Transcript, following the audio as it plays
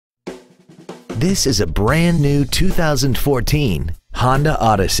This is a brand new 2014 Honda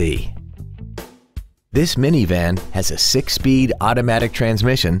Odyssey. This minivan has a 6-speed automatic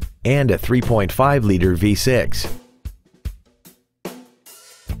transmission and a 3.5-liter V6.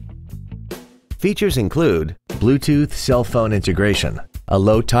 Features include Bluetooth cell phone integration, a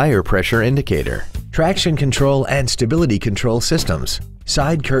low tire pressure indicator, traction control and stability control systems,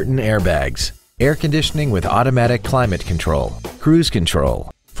 side curtain airbags, air conditioning with automatic climate control, cruise control,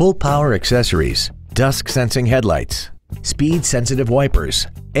 full power accessories, dusk sensing headlights, speed sensitive wipers,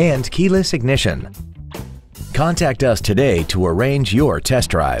 and keyless ignition. Contact us today to arrange your test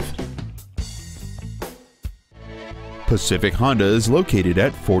drive. Pacific Honda is located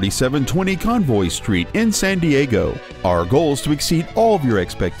at 4720 Convoy Street in San Diego. Our goal is to exceed all of your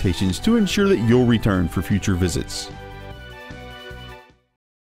expectations to ensure that you'll return for future visits.